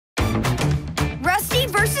Rusty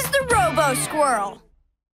versus the Robo Squirrel.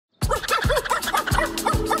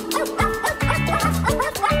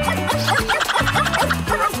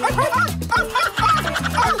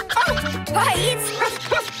 Bites!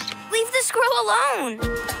 Leave the squirrel alone.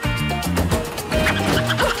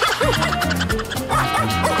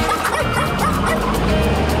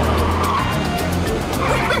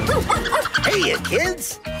 Hey, you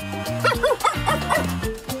kids!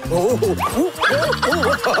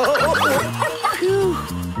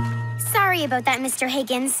 Sorry about that, Mr.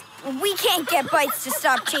 Higgins. We can't get Bites to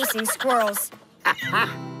stop chasing squirrels.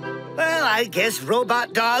 Well, I guess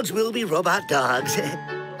robot dogs will be robot dogs.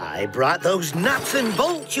 I brought those nuts and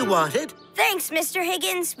bolts you wanted. Thanks, Mr.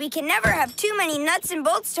 Higgins. We can never have too many nuts and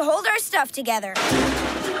bolts to hold our stuff together.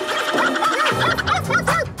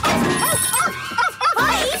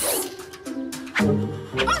 Bites!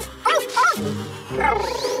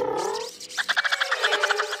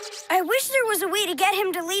 I wish there was a way to get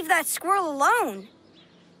him to leave that squirrel alone.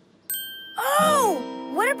 Oh!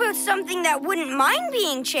 What about something that wouldn't mind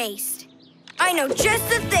being chased? I know just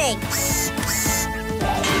the thing.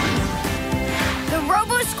 The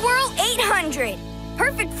Robo Squirrel 800.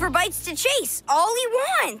 Perfect for Bites to chase all he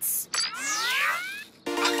wants.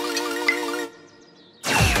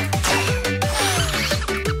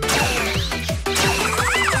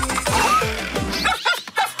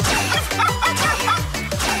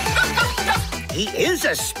 He is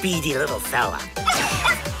a speedy little fella.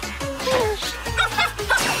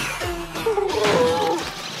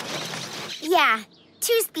 Yeah,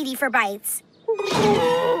 too speedy for Bites.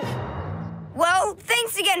 Well,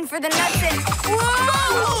 thanks again for the nuts and...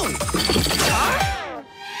 Whoa!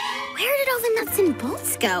 Where did all the nuts and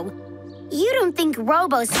bolts go? You don't think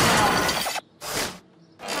Robo Squirrel...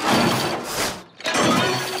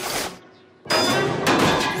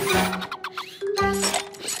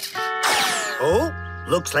 Oh,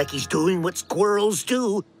 looks like he's doing what squirrels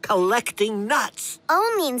do, collecting nuts.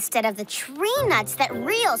 Only instead of the tree nuts that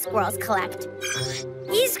real squirrels collect.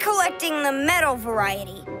 He's collecting the metal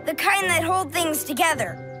variety, the kind that hold things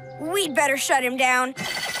together. We'd better shut him down.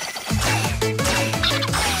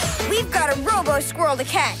 We've got a Robo Squirrel to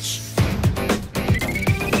catch.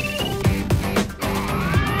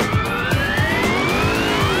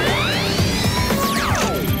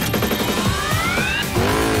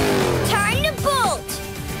 Time to bolt.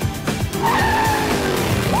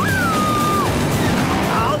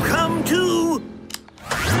 I'll come too.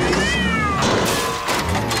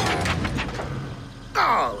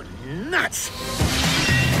 Oh, nuts!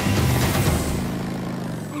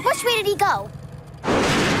 Which way did he go?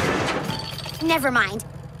 Never mind.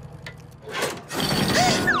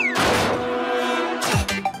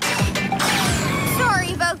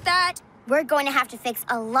 Sorry about that. We're going to have to fix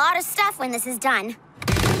a lot of stuff when this is done.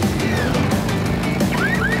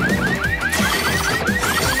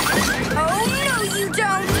 Oh, no, you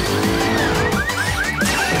don't.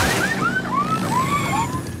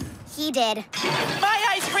 He did. My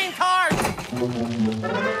ice cream cart!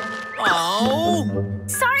 Oh!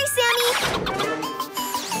 Sorry, Sammy.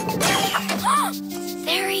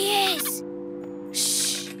 There he is.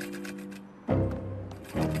 Shh.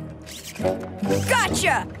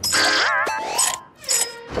 Gotcha.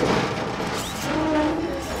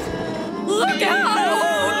 Look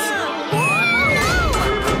out!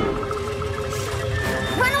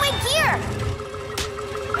 Runaway gear!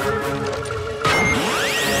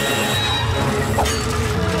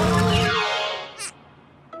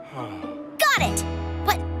 Got it!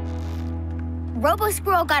 What? Robo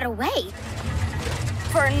Squirrel got away.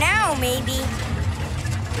 For now, maybe.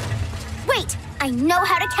 Wait, I know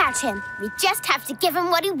how to catch him. We just have to give him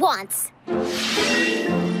what he wants.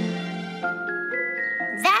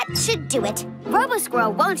 That should do it. Robo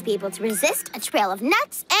Squirrel won't be able to resist a trail of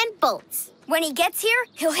nuts and bolts. When he gets here,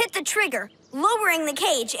 he'll hit the trigger, lowering the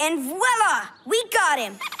cage, and voila! We got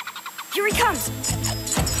him! Here he comes!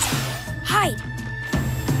 Hide!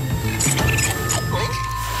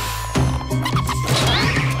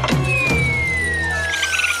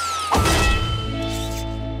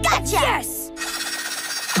 Gotcha! Yes!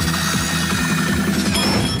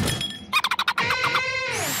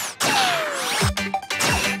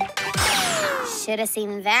 Should have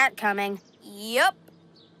seen that coming. Yup.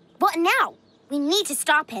 What now? We need to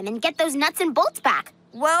stop him and get those nuts and bolts back.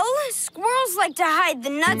 Well, squirrels like to hide the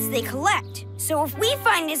nuts they collect. So if we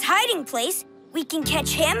find his hiding place, we can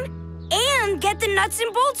catch him and get the nuts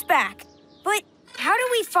and bolts back. But how do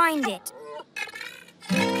we find it?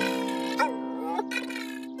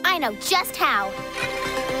 I know just how.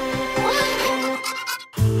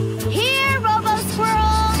 Here, Robo Squirrel!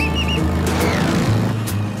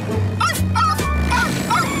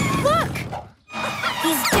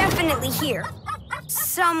 here.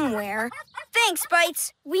 Somewhere. Thanks,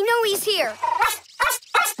 Bites. We know he's here.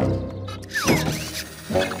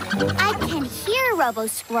 I can hear Robo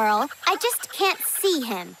Squirrel. I just can't see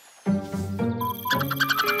him.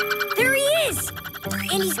 There he is!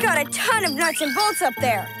 And he's got a ton of nuts and bolts up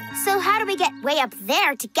there. So how do we get way up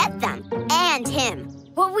there to get them? And him?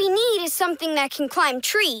 What we need is something that can climb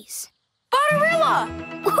trees. Botarilla!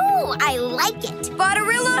 Ooh, I like it.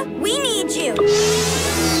 Botarilla, we need you.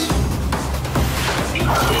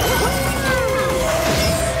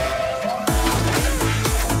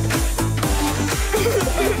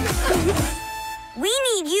 We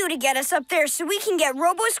need you to get us up there so we can get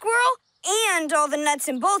Robo Squirrel and all the nuts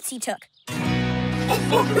and bolts he took.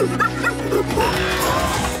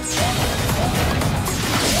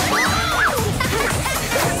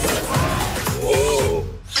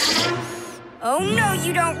 Oh, no,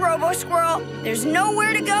 you don't, Robo Squirrel. There's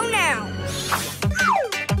nowhere to go now.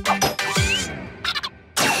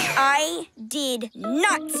 I did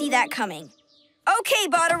not see that coming. Okay,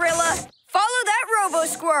 Botarilla, follow that Robo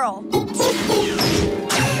Squirrel.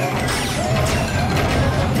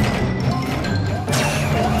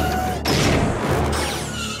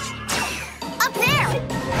 Up there!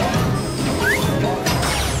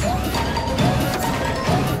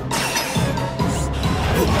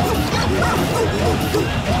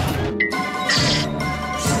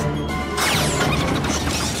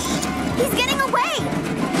 He's getting away!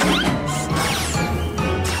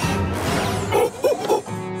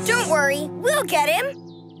 Don't worry, we'll get him.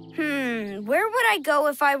 Where would I go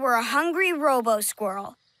if I were a hungry Robo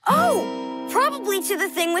Squirrel? Oh, probably to the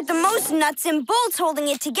thing with the most nuts and bolts holding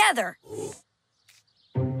it together.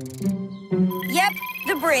 Yep,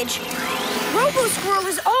 the bridge. Robo Squirrel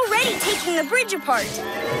is already taking the bridge apart.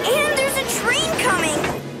 And there's a train coming.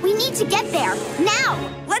 We need to get there, now!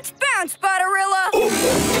 Let's bounce, Botarilla.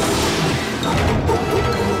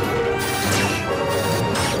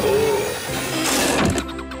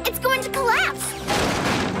 It's going to collapse!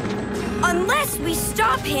 Unless we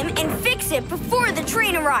stop him and fix it before the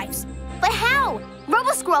train arrives. But how?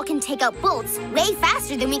 Robo Squirrel can take out bolts way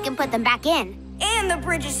faster than we can put them back in. And the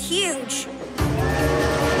bridge is huge.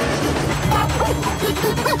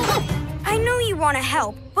 I know you want to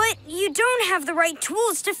help, but you don't have the right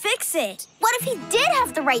tools to fix it. What if he did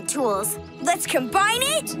have the right tools? Let's combine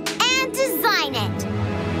it And design it!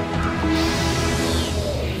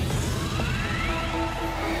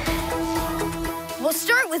 We'll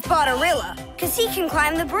start with Botarilla, because he can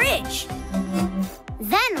climb the bridge.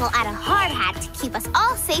 Then we'll add a hard hat to keep us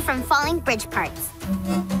all safe from falling bridge parts.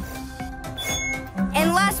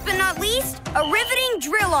 And last but not least, a riveting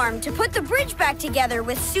drill arm to put the bridge back together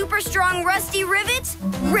with super strong Rusty Rivets,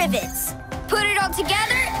 rivets. Put it all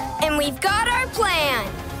together, and we've got our plan.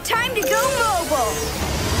 Time to go mobile.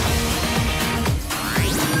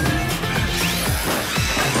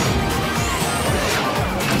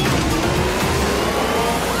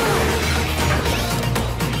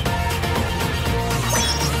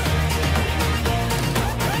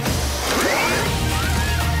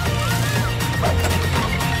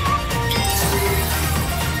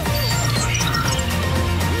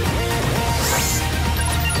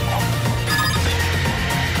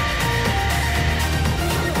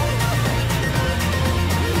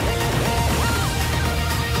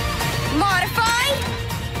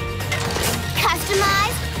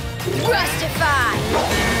 Rustify!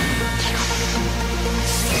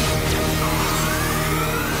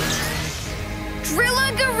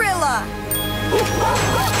 Drilla Gorilla!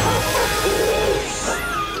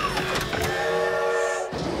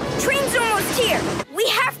 Train's almost here. We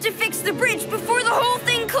have to fix the bridge before the whole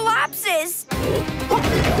thing collapses.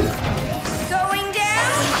 Going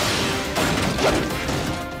down?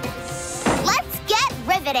 Let's get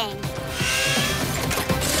riveting!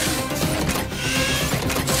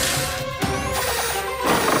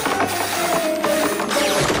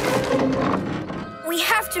 We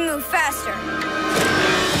have to move faster.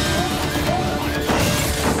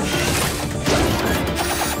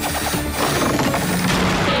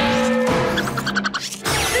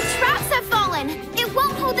 The traps have fallen! It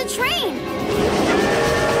won't hold the train!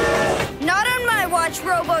 Not on my watch,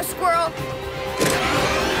 Robo Squirrel.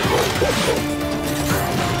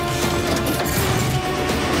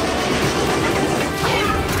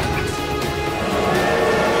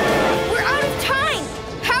 We're out of time!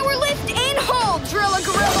 Power lift and hold, Drilla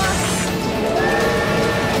Gorilla!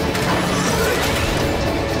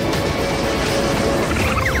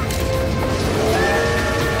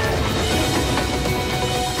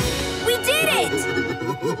 We did it!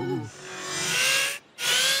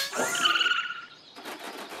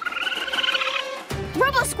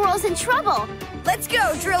 Squirrel's in trouble. Let's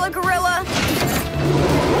go, Drilla Gorilla.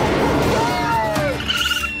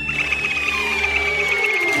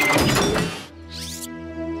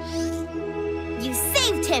 You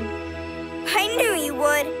saved him. I knew you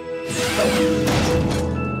would.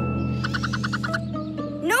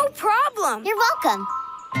 No problem. You're welcome.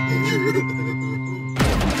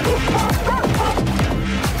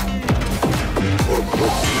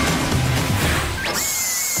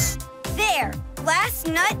 There, last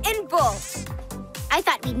nut and bolt. I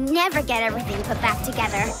thought we'd never get everything put back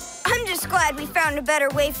together. I'm just glad we found a better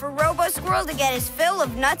way for Robo Squirrel to get his fill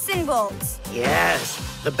of nuts and bolts. Yes,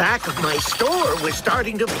 the back of my store was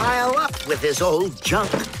starting to pile up with this old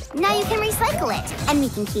junk. Now you can recycle it, and we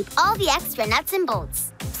can keep all the extra nuts and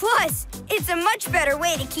bolts. Plus, it's a much better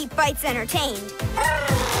way to keep Bites entertained.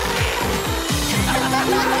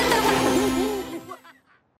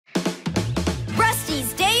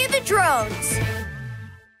 Rusty's Day of the Drones.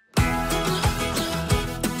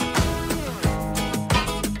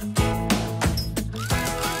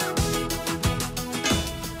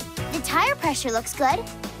 The tire pressure looks good.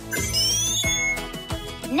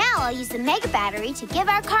 Now I'll use the mega battery to give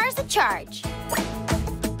our cars a charge.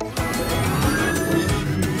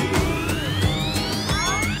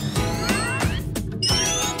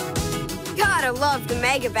 Gotta love the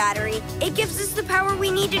mega battery. It gives us the power we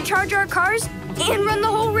need to charge our cars and run the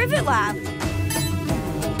whole Rivet Lab.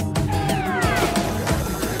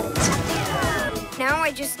 Now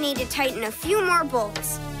I just need to tighten a few more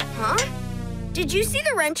bolts. Huh? Did you see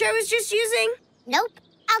the wrench I was just using? Nope.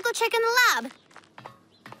 I'll go check in the lab.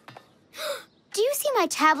 Do you see my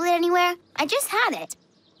tablet anywhere? I just had it.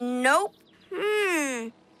 Nope.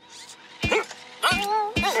 Hey,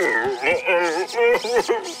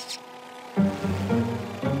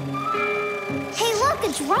 look,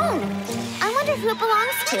 a drone. I wonder who it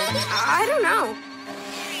belongs to. I don't know.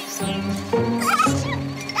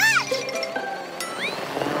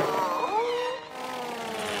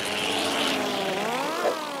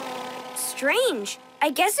 Strange. I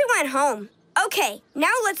guess it went home. Okay,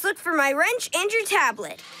 now let's look for my wrench and your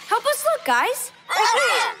tablet. Help us look, guys.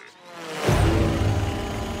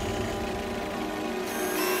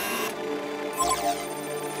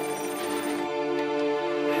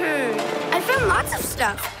 I found lots of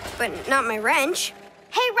stuff, but not my wrench.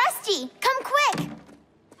 Hey, Rusty, come quick.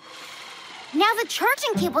 Now the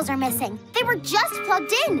charging cables are missing. They were just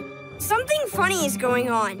plugged in. Something funny is going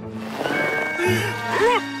on.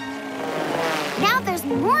 Now there's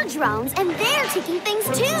more drones, and they're taking things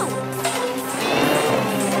too.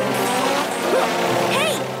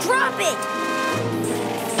 Hey, drop it!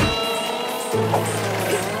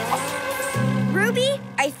 Ruby,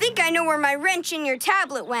 I think I know where my wrench and your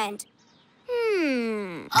tablet went.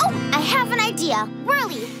 Oh, I have an idea.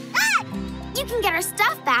 Whirly, you can get our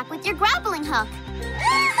stuff back with your grappling hook.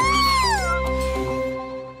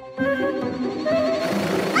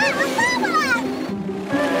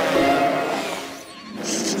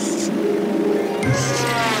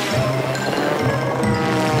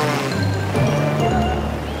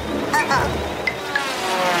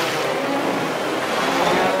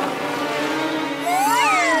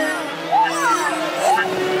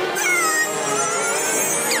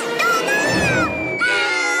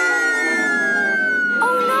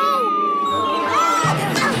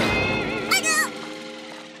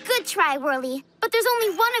 Try, Whirly, but there's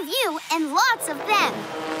only one of you and lots of them.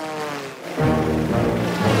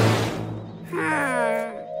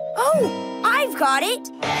 Oh, I've got it.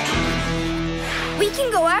 We can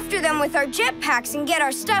go after them with our jetpacks and get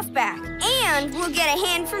our stuff back. And we'll get a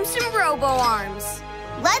hand from some robo arms.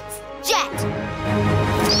 Let's jet.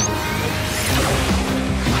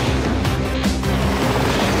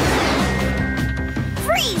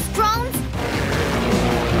 Freeze, drones!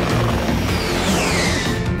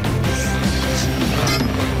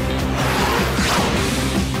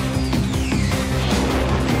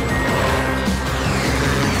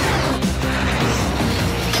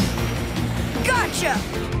 Gotcha!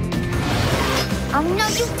 Oh, no,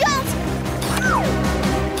 you don't!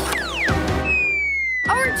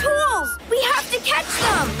 Our tools! We have to catch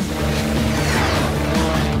them!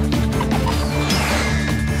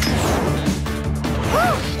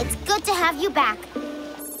 Whew, it's good to have you back.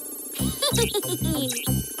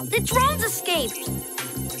 The drones escaped!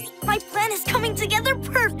 My plan is coming together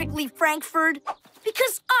perfectly, Frankfurt.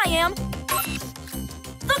 Because I am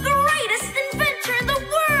the greatest inventor in the world!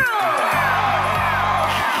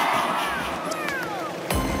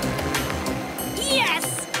 Yes!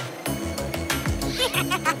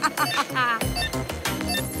 Ah!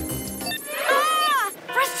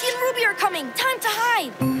 Rusty and Ruby are coming! Time to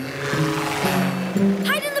hide!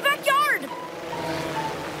 Hide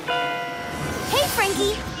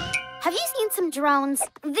drones.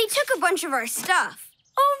 They took a bunch of our stuff.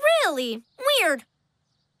 Oh, really? Weird.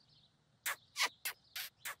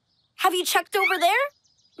 Have you checked over there?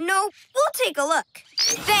 No, we'll take a look.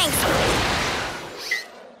 Thanks.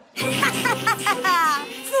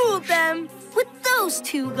 Fooled them. With those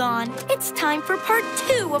two gone, it's time for part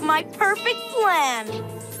 2 of my perfect plan.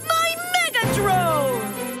 My Mega Drone!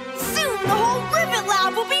 Soon the whole Rivet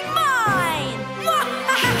Lab will be mine!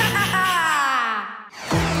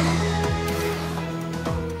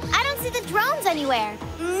 I don't see the drones anywhere.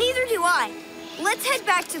 Neither do I. Let's head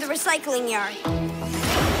back to the recycling yard.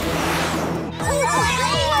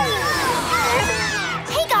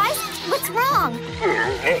 Hey guys, what's wrong?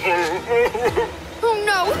 Oh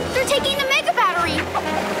no, they're taking the Mega Battery.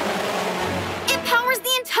 It powers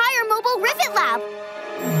the entire mobile Rivet Lab.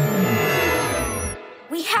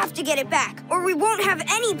 We have to get it back, or we won't have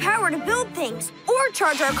any power to build things or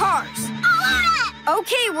charge our cars.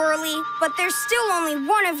 Okay, Whirly, but there's still only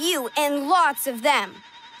one of you and lots of them.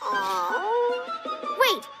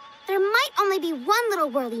 Wait, there might only be one little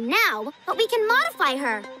Whirly now, but we can modify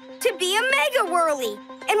her. To be a Mega Whirly.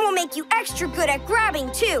 And we'll make you extra good at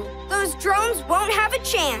grabbing, too. Those drones won't have a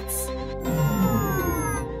chance.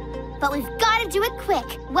 But we've got to do it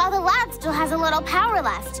quick, while the lab still has a little power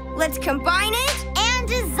left. Let's combine it and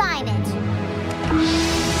design it.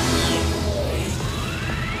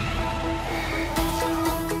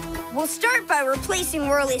 We'll start by replacing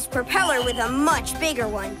Whirly's propeller with a much bigger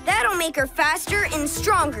one. That'll make her faster and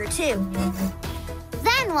stronger, too.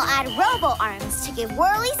 Then we'll add robo arms to give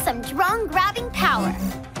Whirly some drone-grabbing power.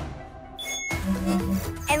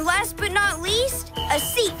 And last but not least, a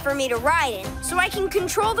seat for me to ride in, so I can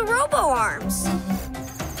control the robo arms.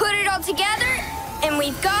 Put it all together, and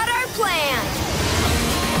we've got our plan.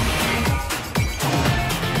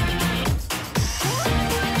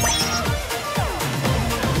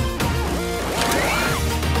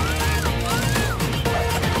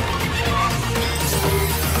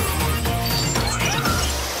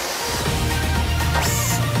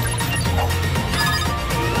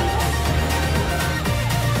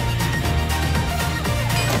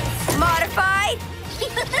 Modified.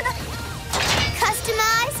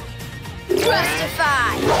 Customized.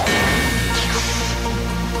 Rustify.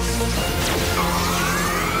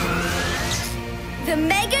 The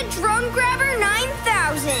Mega Drone Grabber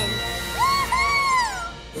 9000.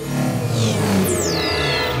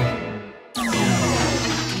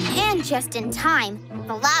 And just in time,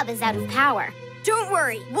 the lab is out of power. Don't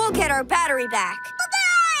worry, we'll get our battery back.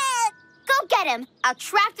 Go get him. I'll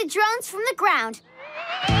track the drones from the ground.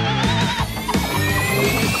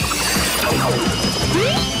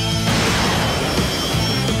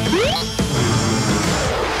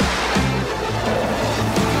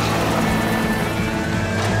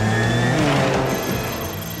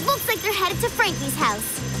 Looks like they're headed to Frankie's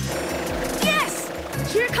house. Yes!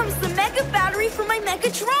 Here comes the Mega Battery for my Mega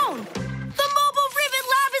Drone. The mobile Rivet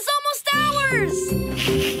Lab is almost ours!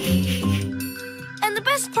 And the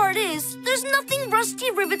best part is, there's nothing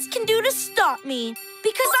Rusty Rivets can do to stop me.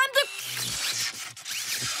 Because I'm the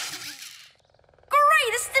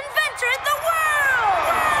greatest inventor in the world!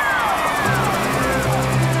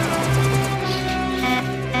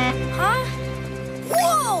 Huh?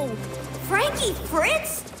 Whoa! Frankie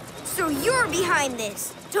Fritz? So you're behind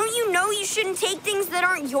this. Don't you know you shouldn't take things that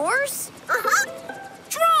aren't yours? Uh-huh.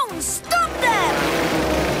 Drones, stop them!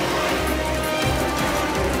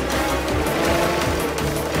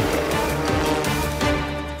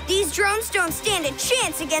 These drones don't stand a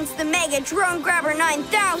chance against the Mega Drone Grabber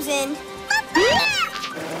 9000.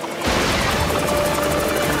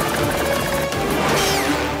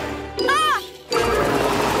 Ah!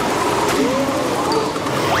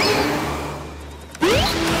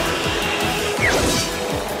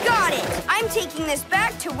 Got it! I'm taking this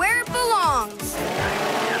back to where it belongs.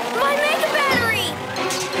 My Mega Battery!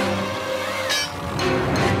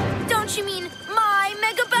 Don't you mean my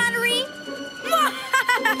Mega Battery?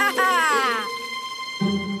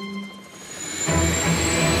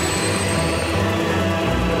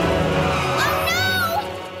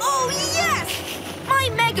 Oh, yes! My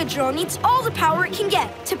Mega Drone needs all the power it can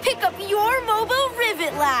get to pick up your mobile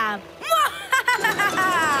Rivet Lab.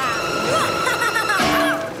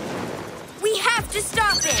 We have to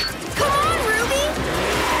stop it. Come on, Ruby.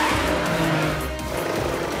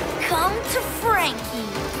 Come to Frankie.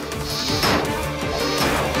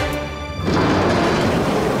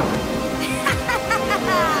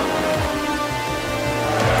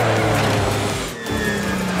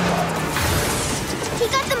 He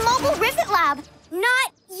got the mobile Rivet Lab.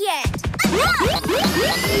 Not yet.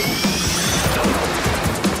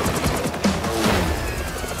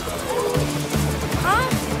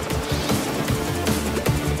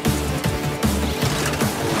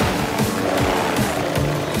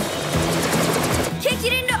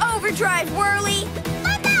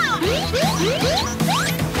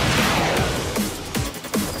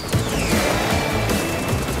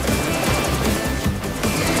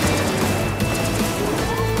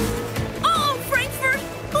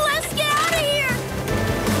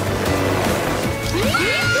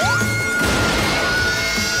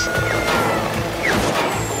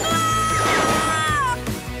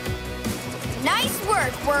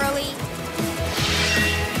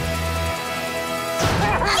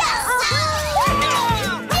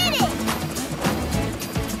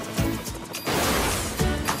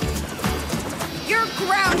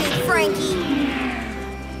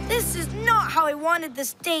 I wanted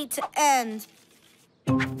this day to end.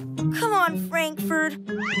 Come on, Frankfurt.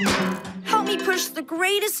 Help me push the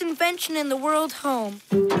greatest invention in the world home.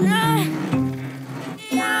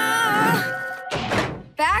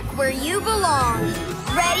 Back where you belong.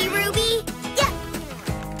 Ready, Ruby? Yeah.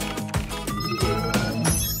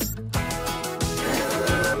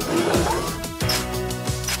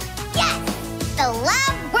 Yes! The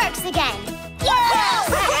lab works again. Yes!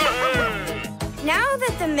 Now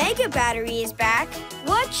that the Mega Battery is back,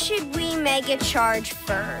 what should we Mega Charge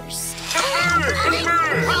first?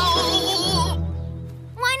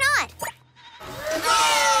 Why not?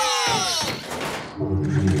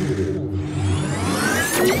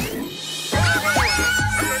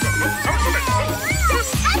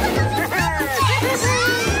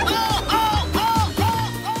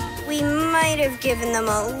 We might have given them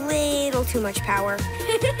a little too much power.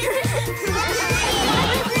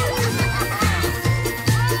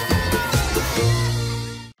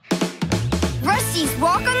 Rusty's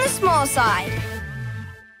walk on the small side.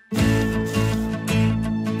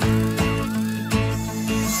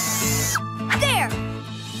 There!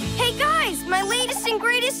 Hey guys, my latest and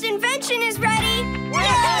greatest invention is ready!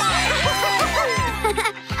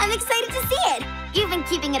 I'm excited to see it. You've been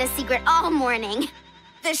keeping it a secret all morning.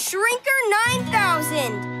 The Shrinker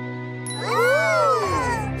 9000!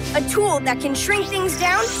 A tool that can shrink things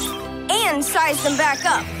down and size them back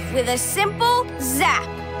up with a simple zap.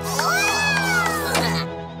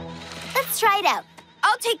 Let's try it out.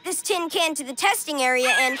 I'll take this tin can to the testing area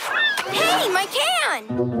and... Hey, my can!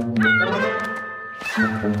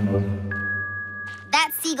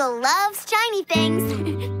 That seagull loves shiny things.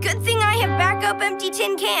 Good thing I have backup empty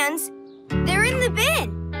tin cans. They're in the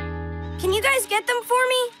bin. Can you guys get them for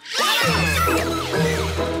me?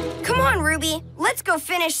 Come on, Ruby. Let's go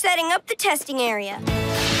finish setting up the testing area.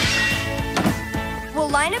 We'll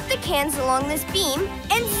line up the cans along this beam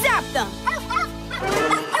and zap them.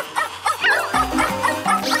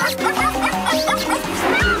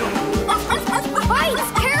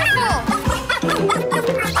 Bites, careful!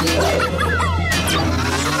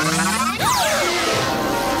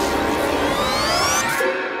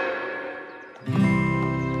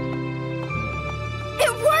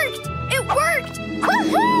 It worked! It worked!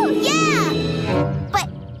 Woohoo! Yeah! But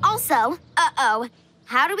also,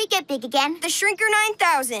 how do we get big again? The Shrinker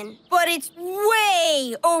 9000. But it's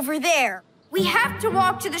way over there. We have to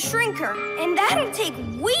walk to the Shrinker, and that'll take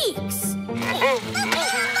weeks.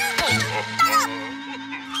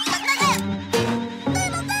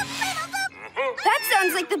 That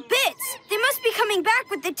sounds like the bits. They must be coming back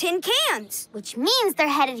with the tin cans. Which means they're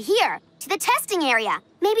headed here, to the testing area.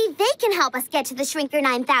 Maybe they can help us get to the Shrinker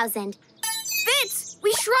 9000. Bits,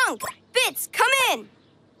 we shrunk. Bits, come in.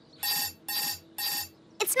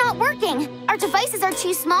 It's not working. Our devices are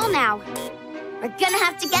too small now. We're gonna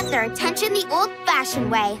have to get their attention the old-fashioned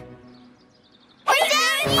way. Wait,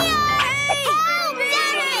 Dad!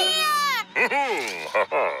 Hey!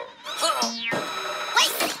 Oh, Daddy!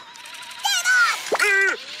 Wait! Get off!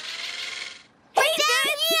 Wait, Dad!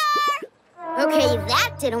 Okay,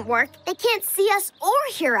 that didn't work. They can't see us or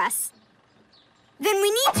hear us. Then we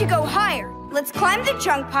need to go higher. Let's climb the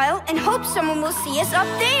junk pile and hope someone will see us up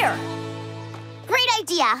there. Great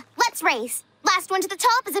idea. Let's race. Last one to the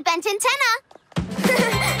top is a bent antenna.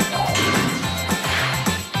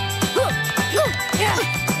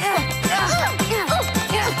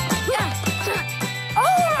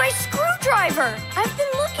 Oh, my screwdriver! I've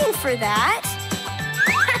been looking for that.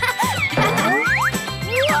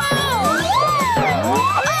 Whoa!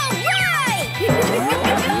 All right!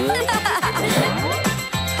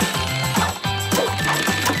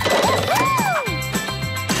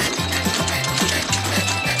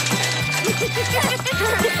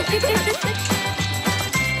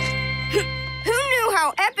 Who knew how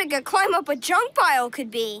epic a climb up a junk pile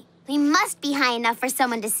could be? We must be high enough for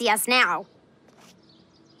someone to see us now.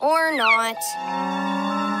 Or not.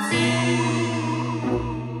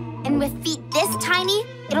 And with feet this tiny,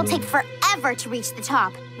 it'll take forever to reach the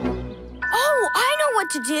top. Oh, I know what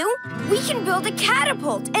to do. We can build a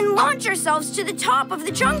catapult and launch ourselves to the top of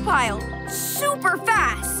the junk pile. Super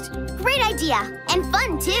fast. Great idea. And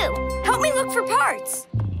fun, too. Help me look for parts.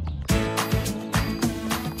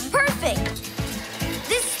 Perfect.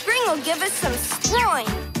 This spring will give us some sproing.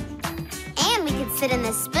 And we could sit in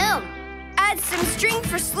this spoon. Add some string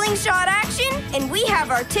for slingshot action, and we have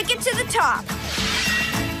our ticket to the top.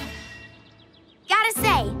 Gotta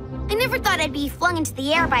say, I never thought I'd be flung into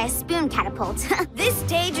the air by a spoon catapult. This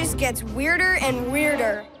day just gets weirder and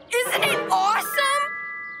weirder. Isn't it awesome?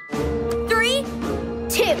 3,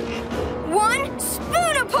 2, 1,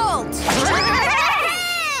 spoonapult!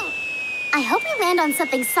 I I hope we land on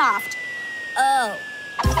something soft. Oh.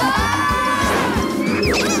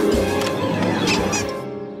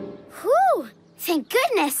 Whew! Thank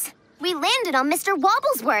goodness. We landed on Mr.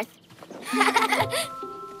 Wobblesworth.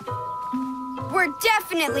 We're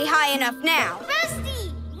definitely high enough now.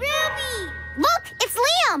 Rusty! Ruby! Look, it's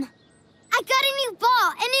Liam! I got a new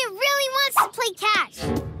ball, and it really wants to play catch.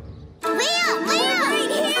 Liam! Liam! Right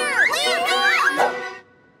here! Liam, Liam!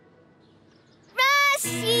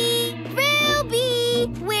 Rusty! Ruby!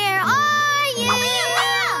 Where are you?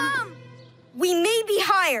 Liam! We may be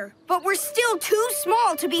higher, but we're still too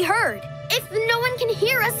small to be heard. If no one can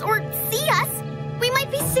hear us or see us, we might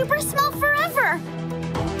be super small forever.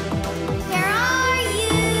 Where are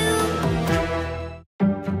you?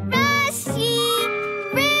 Rusty!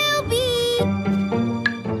 Ruby!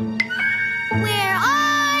 Where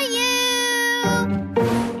are you?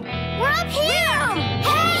 We're up here!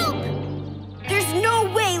 Help! There's no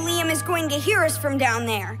way Liam is going to hear us from down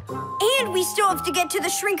there. And we still have to get to the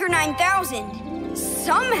Shrinker 9000.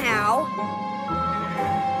 Somehow.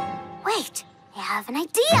 Wait, I have an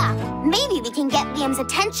idea. Maybe we can get Liam's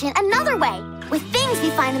attention another way, with things we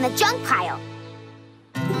find in the junk pile.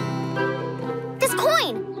 This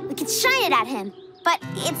coin! We could shine it at him, but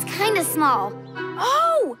it's kind of small.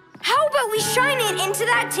 Oh! How about we shine it into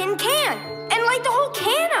that tin can and light the whole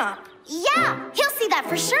can up? Yeah, he'll see that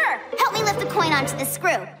for sure. Help me lift the coin onto the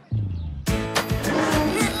screw.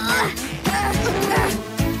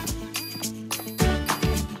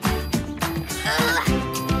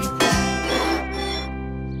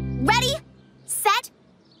 Ready, set,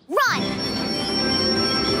 run!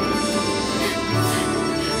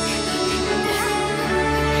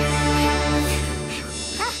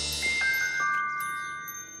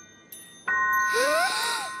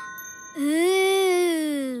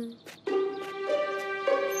 Ooh.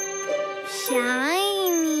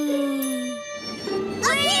 Shiny.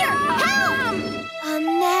 Up here! Help! A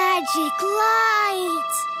magic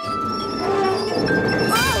light.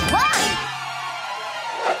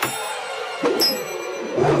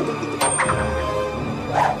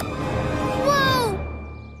 Whoa!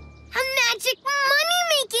 A magic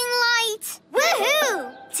money-making light! Woohoo!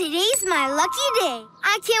 Today's my lucky day.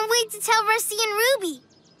 I can't wait to tell Rusty and Ruby.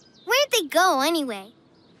 Where'd they go, anyway?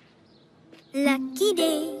 Lucky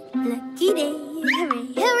day,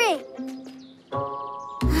 hooray, hooray!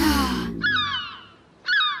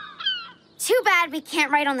 Too bad we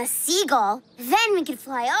can't ride on the Seagull. Then we could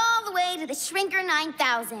fly all the way to the Shrinker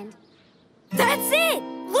 9000. That's it!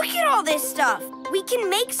 Look at all this stuff. We can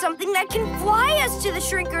make something that can fly us to the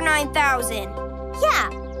Shrinker 9000. Yeah,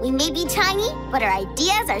 we may be tiny, but our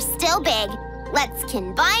ideas are still big. Let's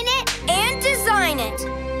combine it And design it.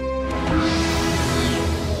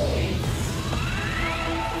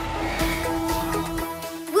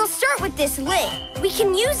 We'll start with this lid. We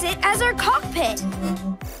can use it as our cockpit.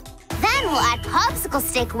 Then we'll add popsicle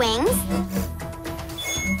stick wings.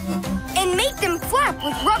 And make them flap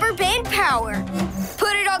with rubber band power.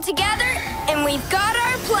 Put it all together, and we've got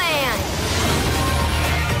our plan.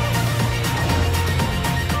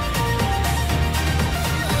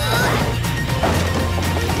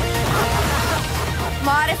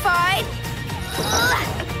 Modified.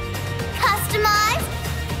 Customized.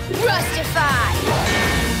 Rustify.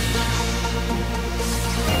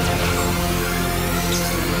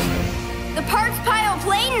 The parts pile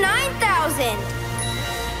plane 9000.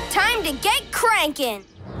 Time to get cranking.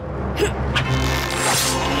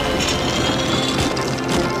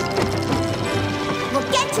 We'll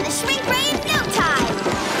get to the shrink ray in no time.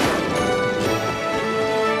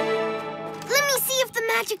 Let me see if the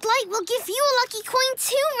magic light will give you a lucky coin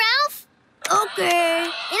too, Ralph. Okay.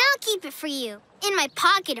 And I'll keep it for you. In my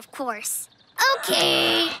pocket, of course.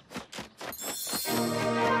 Okay.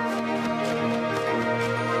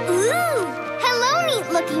 Ooh! Hello,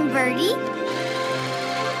 neat-looking birdie.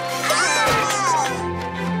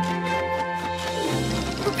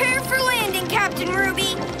 Prepare for landing, Captain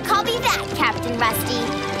Ruby. Copy that, Captain Rusty.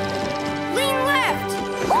 Lean left.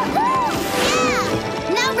 Woohoo!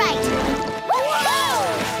 Yeah! Now right. Woohoo!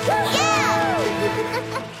 Yeah!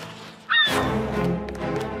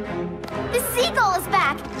 The seagull is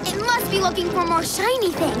back. It must be looking for more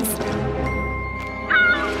shiny things.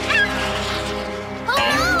 Oh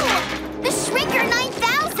no! The Shrinker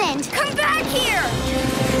 9000! Come back here.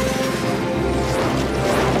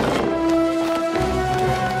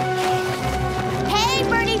 Hey,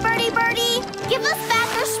 birdie, birdie, birdie! Give us back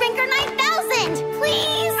our Shrinker 9000,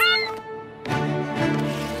 please!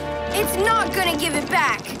 It's not gonna give it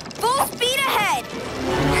back. Full speed ahead.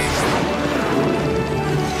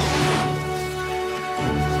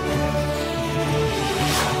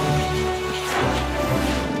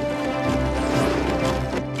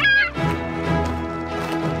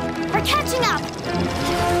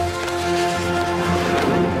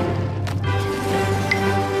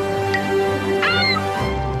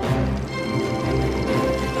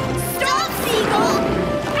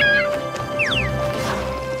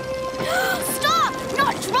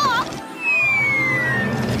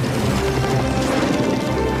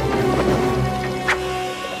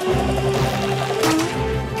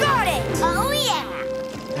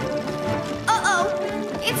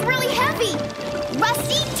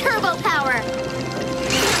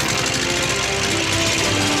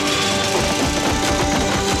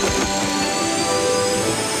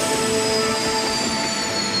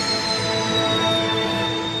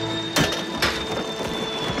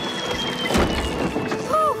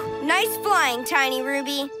 flying, Tiny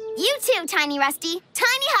Ruby. You too, Tiny Rusty.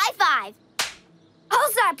 Tiny high five.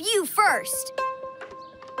 I'll zap you first.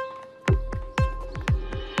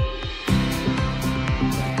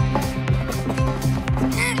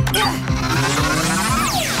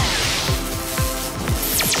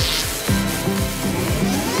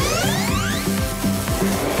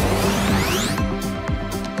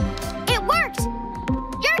 It worked.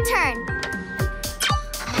 Your turn.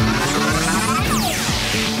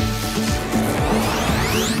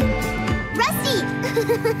 Rusty!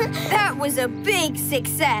 That was a big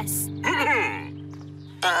success. I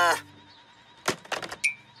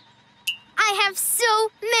have so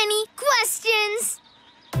many questions.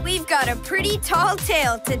 We've got a pretty tall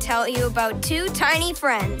tale to tell you about two tiny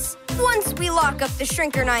friends. Once we lock up the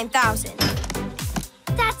Shrinker 9000.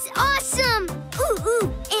 That's awesome!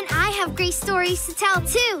 Ooh, and I have great stories to tell,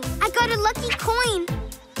 too. I got a lucky coin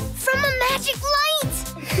from a magic light.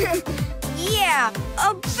 Yeah,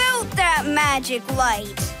 about that magic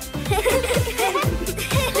light.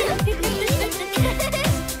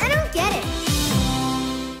 I don't get it.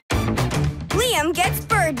 Liam gets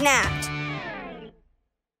bird-napped.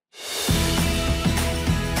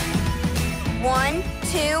 1,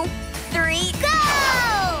 2, 3, Go!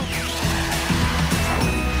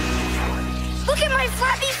 Look at my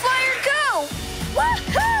Flappy Flyer go!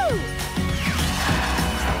 Woohoo!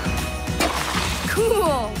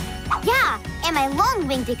 Cool! Yeah, and my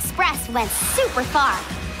long-winged express went super far.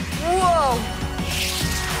 Whoa!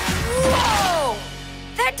 Whoa!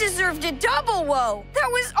 That deserved a double whoa! That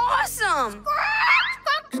was awesome!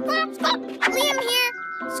 Liam here.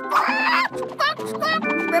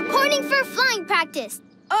 Reporting for flying practice.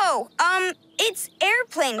 Oh, it's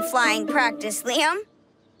airplane flying practice, Liam.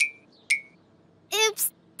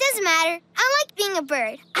 Oops, doesn't matter. I like being a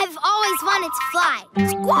bird. I've always wanted to fly.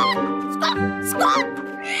 Squawk! Squawk! Squawk!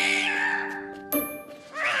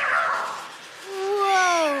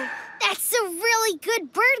 Whoa, that's a really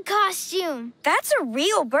good bird costume. That's a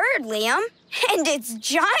real bird, Liam. And it's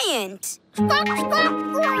giant. Squawk! Squawk!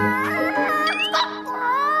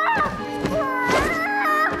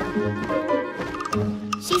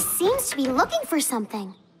 She seems to be looking for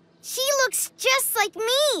something. She looks just like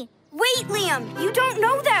me. Wait, Liam, you don't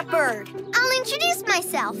know that bird. I'll introduce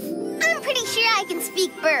myself. I'm pretty sure I can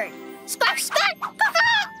speak bird. Squawk, squawk!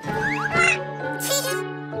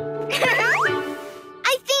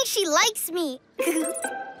 I think she likes me. I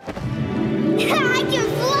can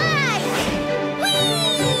fly!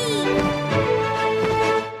 Whee!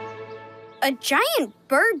 A giant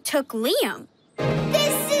bird took Liam.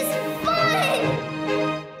 This is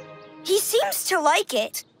fun! He seems to like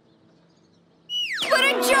it. But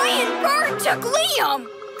a giant bird took Liam!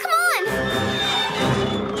 Come on!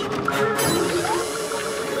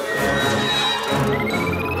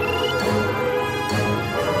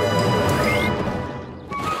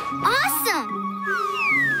 Awesome!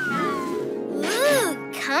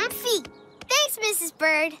 Ooh, comfy. Thanks, Mrs.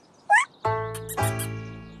 Bird.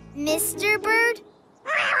 Mr. Bird?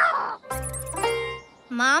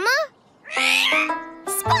 Mama?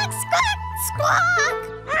 Squawk, squawk, squawk!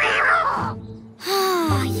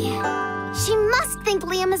 Oh, yeah. She must think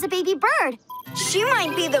Liam is a baby bird. She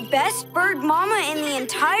might be the best bird mama in the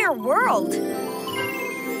entire world.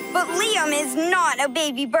 But Liam is not a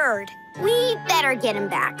baby bird. We better get him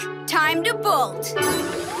back. Time to bolt.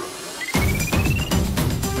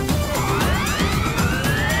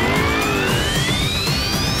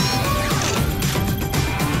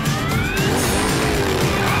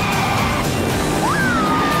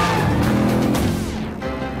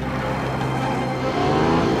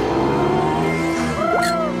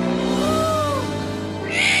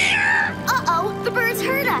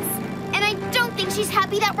 She's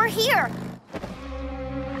happy that we're here.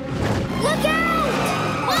 Look out!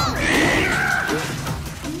 Whoa!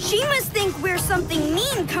 She must think we're something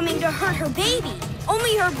mean coming to hurt her baby.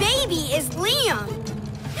 Only her baby is Liam.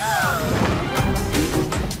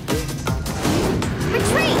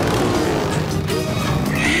 Retreat!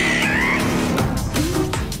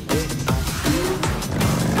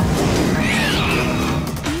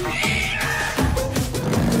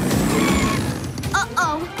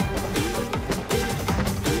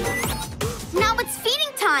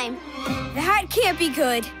 That can't be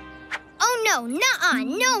good. Oh, no, nuh-uh,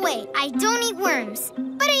 no way. I don't eat worms.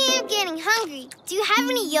 But I am getting hungry. Do you have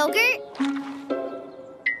any yogurt?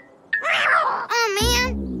 Oh,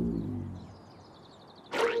 man.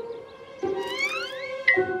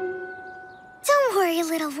 Don't worry,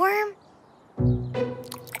 little worm.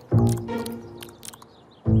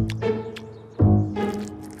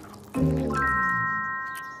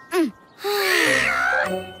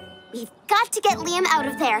 We've got Liam out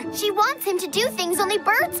of there. She wants him to do things only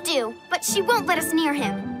birds do, but she won't let us near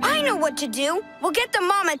him. I know what to do. We'll get the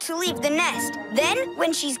mama to leave the nest. Then,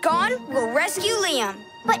 when she's gone, we'll rescue Liam.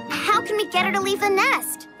 But how can we get her to leave the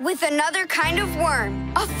nest? With another kind of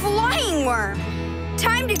worm. A flying worm.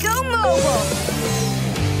 Time to go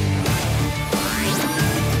mobile.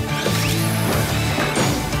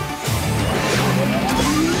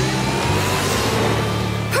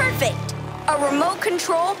 Perfect! A remote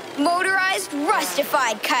control, motorized,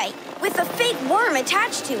 rustified kite with a fake worm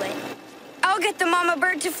attached to it. I'll get the mama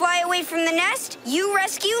bird to fly away from the nest. You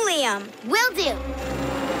rescue Liam. Will do.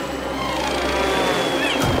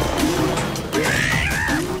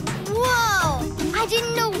 Whoa! I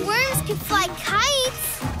didn't know worms could fly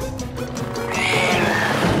kites.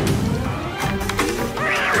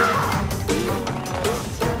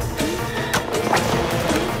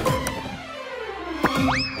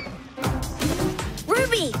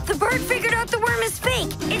 Ruby, the bird figured out the worm is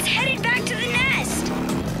fake. It's headed back to the nest.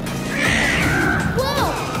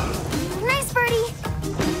 Whoa! Nice birdie.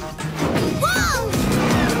 Whoa!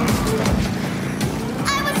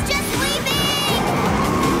 I was just leaving!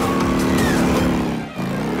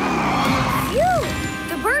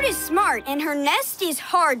 Phew! The bird is smart, and her nest is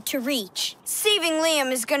hard to reach. Saving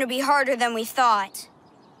Liam is going to be harder than we thought.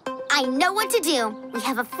 I know what to do. We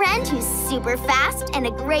have a friend who's super fast and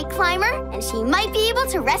a great climber, and she might be able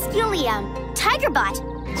to rescue Liam. Tigerbot.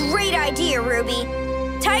 Great idea, Ruby.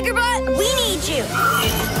 Tigerbot, we need you.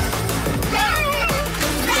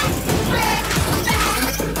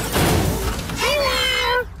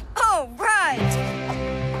 All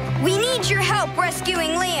right. We need your help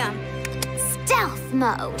rescuing Liam. Stealth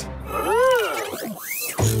mode.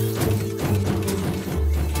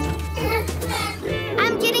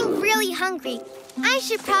 I'm getting really hungry. I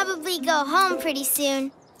should probably go home pretty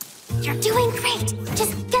soon. You're doing great.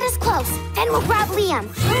 Just get us close, then we'll grab Liam.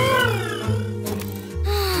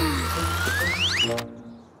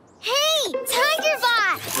 Hey,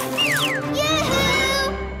 Tigerbot!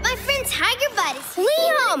 Yahoo! My friend Tigerbot is here.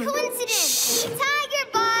 Liam! Coincidence.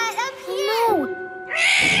 Tigerbot, up here. No.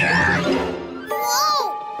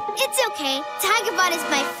 Whoa! It's okay. Tigerbot is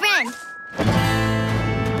my friend.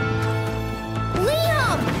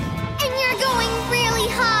 Liam! And you're going really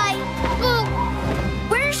high. Oh,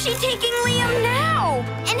 Where's she taking Liam now?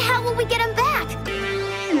 and how will we get him back?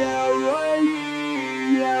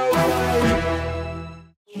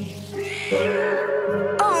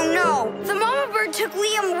 Oh no, the mama bird took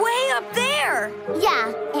Liam way up there.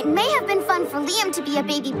 Yeah, it may have been fun for Liam to be a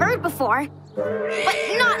baby bird before, but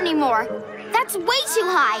not anymore. That's way too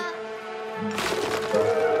high.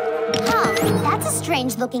 Huh, that's a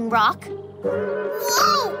strange-looking rock.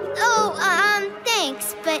 Whoa! Oh,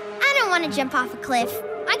 thanks, but I don't want to jump off a cliff.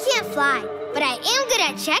 I can't fly, but I am good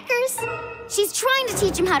at checkers. She's trying to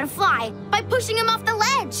teach him how to fly by pushing him off the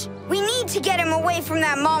ledge. We need to get him away from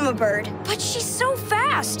that mama bird. But she's so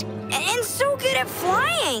fast and so good at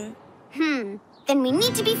flying. Then we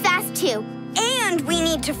need to be fast too. And we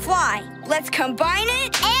need to fly. Let's combine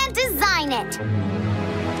it. And design it.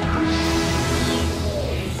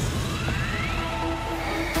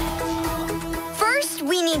 First,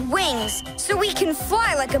 we need wings so we can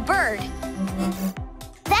fly like a bird.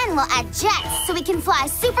 Then we'll add jets so we can fly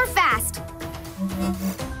super fast.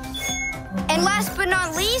 And last but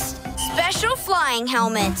not least, special flying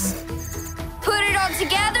helmets. Put it all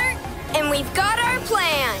together, and we've got our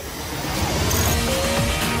plan.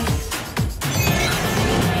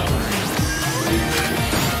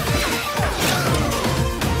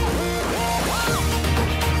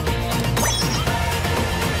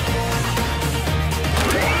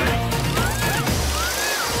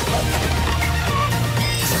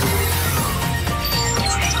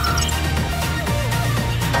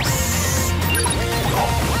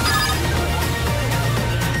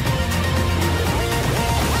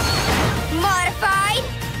 Modified,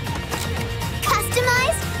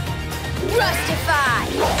 Customized. Rustify.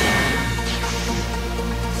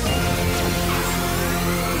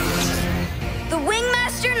 The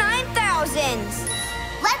Wingmaster 9000s.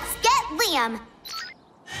 Let's get Liam.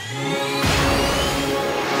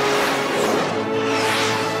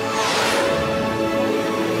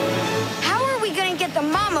 How are we gonna get the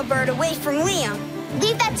mama bird away from Liam?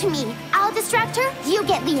 Leave that to me. I'll distract her. You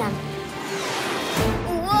get Liam.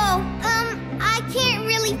 Whoa, I can't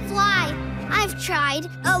really fly. I've tried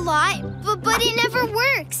a lot, but it never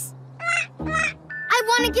works. I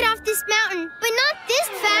want to get off this mountain, but not this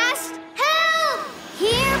fast. Help!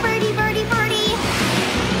 Here, birdie, birdie,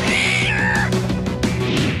 birdie.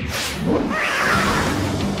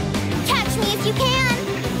 Catch me if you can.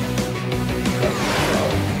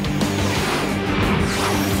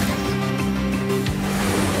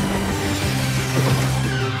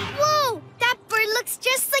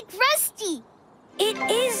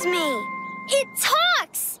 miss me. It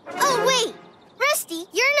talks! Oh, wait. Rusty,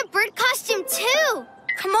 you're in a bird costume, too.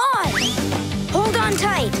 Come on. Hold on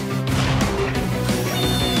tight.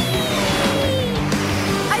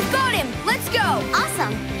 I've got him. Let's go.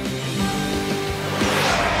 Awesome.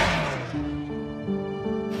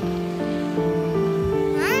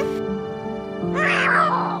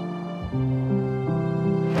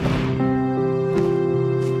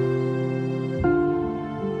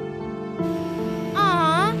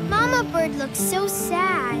 Aw, Mama Bird looks so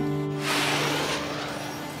sad.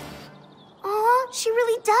 Aw, she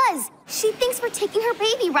really does. She thinks we're taking her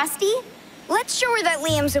baby, Rusty. Let's show her that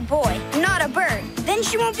Liam's a boy, not a bird. Then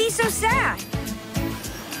she won't be so sad.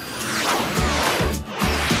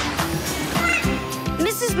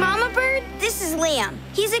 Mrs. Mama Bird, this is Liam.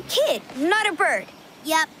 He's a kid, not a bird.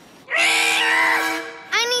 Yep.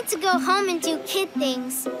 I need to go home and do kid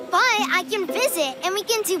things. But I can visit and we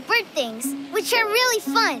can do bird things, which are really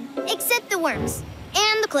fun, except the worms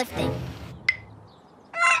and the cliff thing.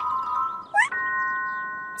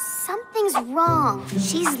 Something's wrong.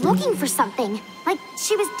 She's looking for something, like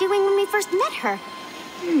she was doing when we first met her.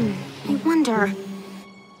 I wonder.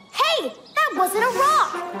 Hey, that wasn't a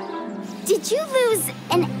rock! Did you lose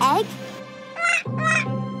an egg?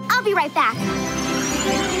 I'll be right back.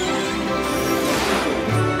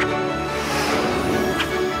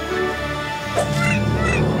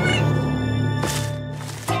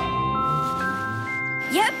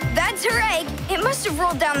 Yep, that's her egg. It must have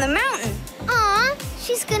rolled down the mountain. Aw,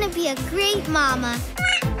 she's gonna be a great mama.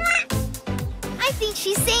 I think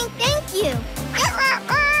she's saying thank you.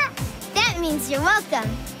 That means you're welcome.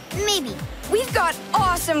 Maybe. We've got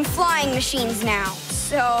awesome flying machines now.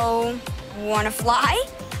 So, wanna fly?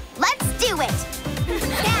 Let's do it!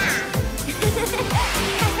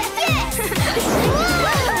 Yes!